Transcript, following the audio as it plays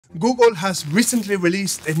Google has recently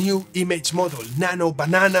released a new image model, Nano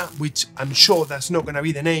Banana, which I'm sure that's not going to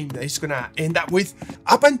be the name that it's going to end up with.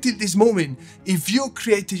 Up until this moment, if you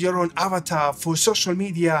created your own avatar for social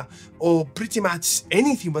media or pretty much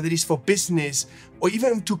anything, whether it's for business or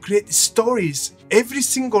even to create stories, every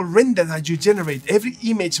single render that you generate, every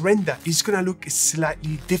image render is going to look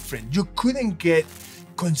slightly different. You couldn't get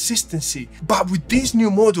consistency, but with this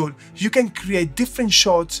new model you can create different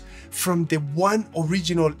shots from the one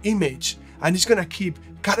original image, and it's gonna keep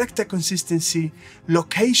character consistency,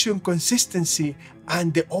 location consistency,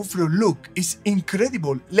 and the overall look is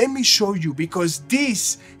incredible. Let me show you, because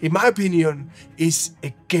this, in my opinion, is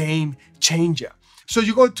a game changer. So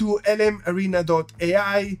you go to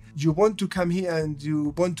lmarena.ai, you want to come here and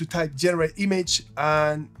you want to type generate image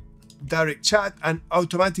and direct chat, and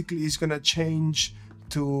automatically it's gonna change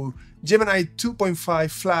to Gemini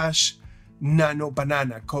 2.5 Flash Nano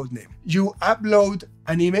Banana codename. You upload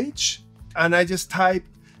an image and I just type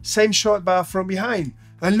same shot but from behind,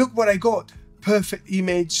 and look what I got. Perfect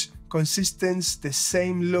image, consistency, the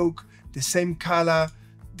same look, the same color,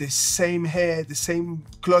 the same hair, the same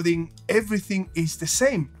clothing, everything is the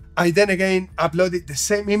same. I then again uploaded the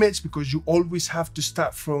same image, because you always have to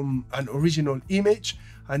start from an original image,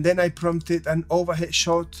 and then I prompted an overhead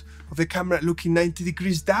shot of the camera looking 90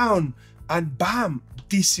 degrees down, and bam,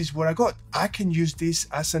 this is what I got. I can use this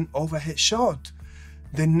as an overhead shot.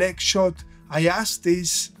 The next shot, I asked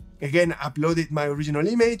this, again, uploaded my original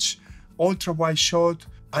image, ultra wide shot,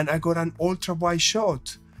 and I got an ultra wide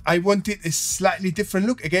shot. I wanted a slightly different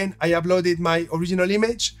look. Again, I uploaded my original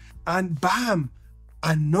image, and bam,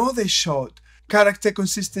 another shot. Character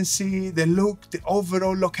consistency, the look, the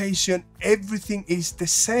overall location, everything is the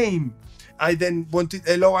same. I then wanted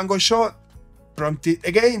a low angle shot, prompted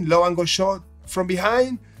again, low angle shot from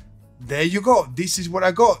behind. There you go. This is what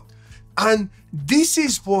I got. And this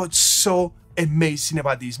is what's so amazing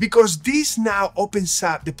about this, because this now opens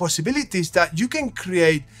up the possibilities that you can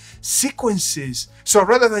create sequences. So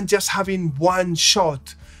rather than just having one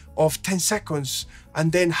shot of 10 seconds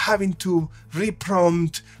and then having to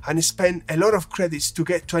reprompt and spend a lot of credits to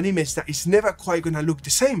get to an image that is never quite going to look the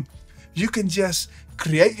same, you can just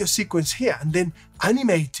create your sequence here and then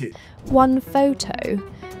animate it. One photo?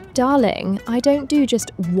 Darling, I don't do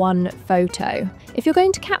just one photo. If you're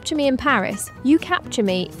going to capture me in Paris, you capture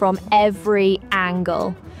me from every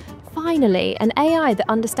angle. Finally, an AI that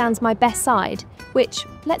understands my best side, which,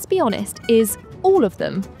 let's be honest, is all of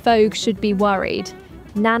them. Vogue should be worried.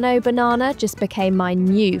 Nano Banana just became my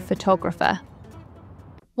new photographer.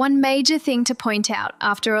 One major thing to point out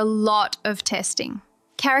after a lot of testing.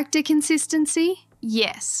 Character consistency?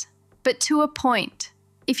 Yes, but to a point.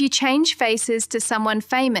 If you change faces to someone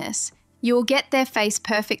famous, you'll get their face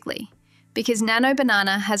perfectly, because Nano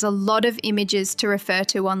Banana has a lot of images to refer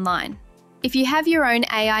to online. If you have your own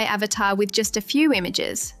AI avatar with just a few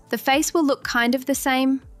images, the face will look kind of the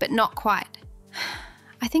same, but not quite.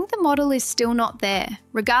 I think the model is still not there,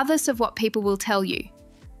 regardless of what people will tell you.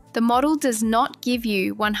 The model does not give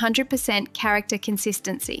you 100% character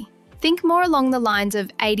consistency. Think more along the lines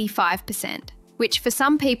of 85%, which for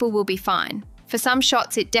some people will be fine. For some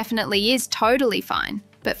shots, it definitely is totally fine.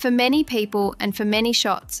 But for many people and for many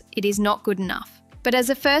shots, it is not good enough. But as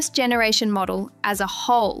a first generation model, as a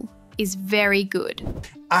whole, is very good.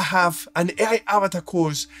 I have an AI avatar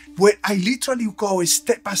course where I literally go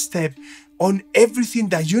step by step on everything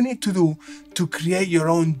that you need to do to create your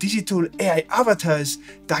own digital AI avatars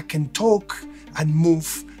that can talk and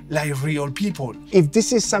move like real people. If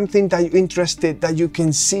this is something that you're interested, that you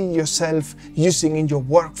can see yourself using in your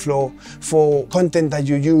workflow for content that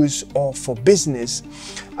you use or for business,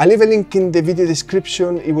 I'll leave a link in the video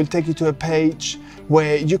description. It will take you to a page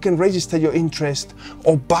where you can register your interest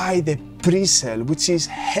or buy the pre-sale, which is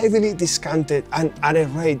heavily discounted and at a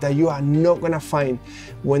rate that you are not gonna find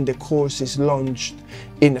when the course is launched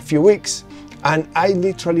in a few weeks. And I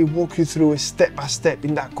literally walk you through step by step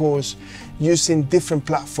in that course using different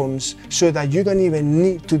platforms so that you don't even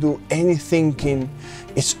need to do any thinking.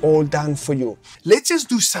 It's all done for you. Let's just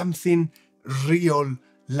do something real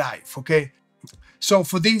life, okay? So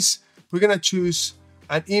for this, we're gonna choose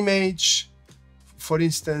an image. For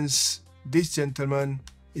instance, this gentleman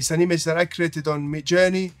is an image that I created on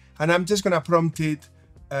Midjourney, and I'm just gonna prompt it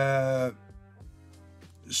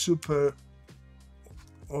super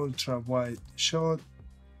ultra wide shot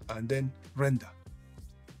and then render.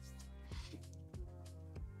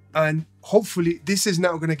 And hopefully this is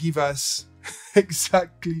now going to give us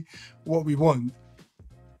exactly what we want.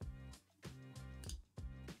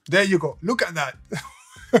 There you go. Look at that.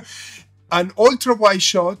 An ultra wide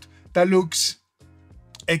shot that looks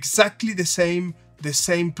exactly the same the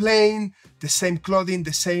same plane, the same clothing,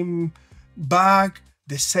 the same bag,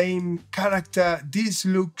 the same character. This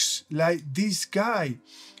looks like this guy.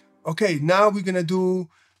 Okay, now we're gonna do,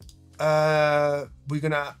 we're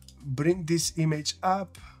gonna bring this image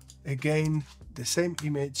up again, the same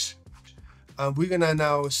image, and we're gonna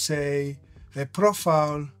now say a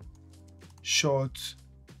profile shot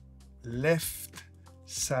left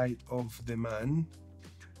side of the man.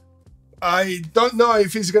 I don't know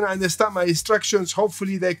if he's gonna understand my instructions.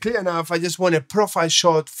 Hopefully they're clear enough. I just want a profile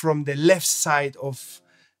shot from the left side of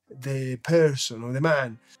the person or the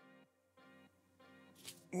man.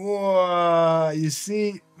 Wow, you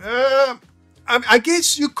see, I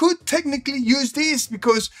guess you could technically use this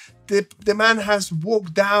because the man has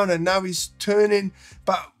walked down and now he's turning,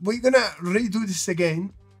 but we're gonna redo this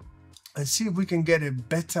again and see if we can get a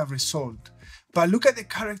better result. But look at the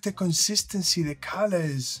character consistency, the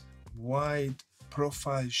colors, wide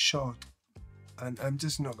profile shot, and I'm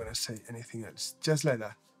just not gonna say anything else, just like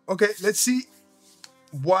that. Okay, let's see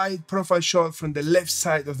wide profile shot from the left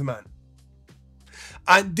side of the man.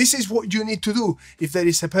 And this is what you need to do. If there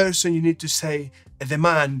is a person, you need to say the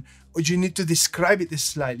man, or you need to describe it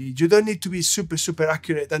slightly. You don't need to be super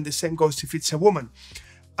accurate, and the same goes if it's a woman.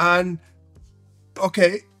 And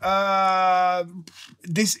okay,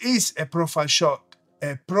 this is a profile shot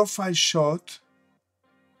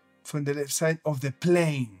from the left side of the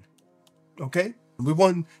plane. Okay, we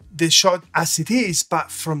want the shot as it is, but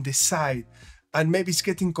from the side. And maybe it's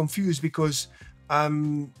getting confused because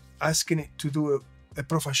I'm asking it to do a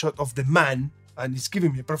profile shot of the man, and it's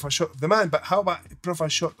giving me a profile shot of the man, but how about a profile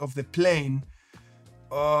shot of the plane?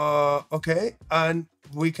 Okay, and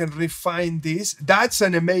we can refine this. That's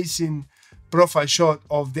an amazing profile shot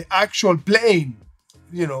of the actual plane,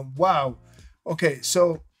 you know. Wow. Okay,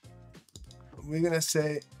 so we're gonna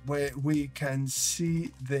say where we can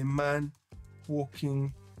see the man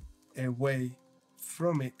walking away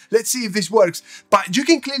from it. Let's see if this works. But you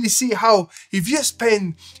can clearly see how if you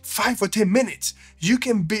spend 5 or 10 minutes, you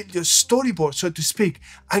can build your storyboard, so to speak,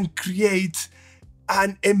 and create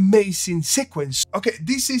an amazing sequence. Okay,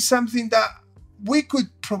 this is something that we could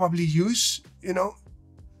probably use, you know.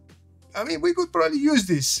 I mean, we could probably use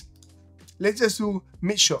this. Let's just do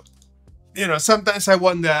mid-shot. You know, sometimes I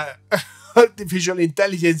wonder, artificial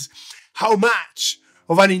intelligence, how much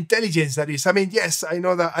of an intelligence that is. I mean, yes, I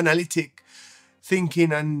know that analytic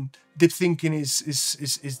thinking and deep thinking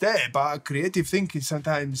is there, but creative thinking,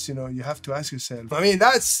 sometimes, you know, you have to ask yourself. I mean,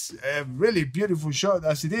 that's a really beautiful shot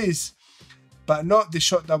as it is, but not the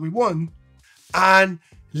shot that we want. And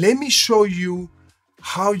let me show you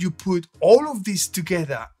how you put all of this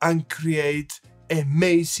together and create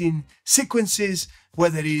amazing sequences,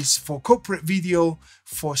 whether it's for corporate video,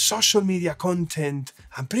 for social media content,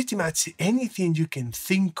 and pretty much anything you can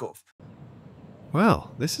think of.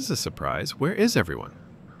 Well, this is a surprise. Where is everyone?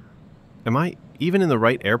 Am I even in the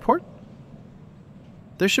right airport?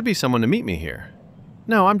 There should be someone to meet me here.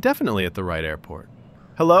 No, I'm definitely at the right airport.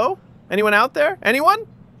 Hello? Anyone out there? Anyone?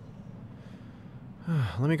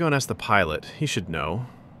 Let me go and ask the pilot. He should know.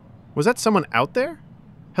 Was that someone out there?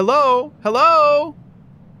 Hello? Hello?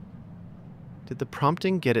 Did the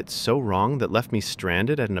prompting get it so wrong that left me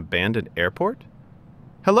stranded at an abandoned airport?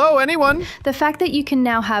 Hello, anyone? The fact that you can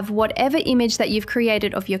now have whatever image that you've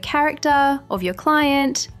created of your character, of your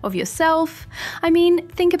client, of yourself. I mean,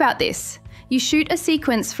 think about this. You shoot a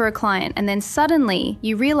sequence for a client and then suddenly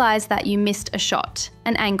you realize that you missed a shot,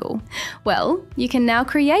 an angle. Well, you can now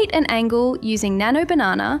create an angle using Nano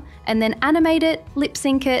Banana and then animate it, lip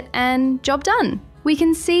sync it, and job done. We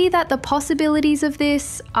can see that the possibilities of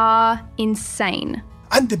this are insane.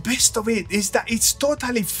 And the best of it is that it's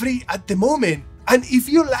totally free at the moment. And if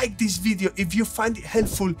you like this video, if you find it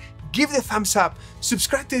helpful, give it a thumbs up,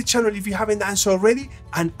 subscribe to the channel if you haven't done so already,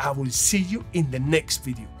 and I will see you in the next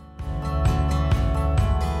video.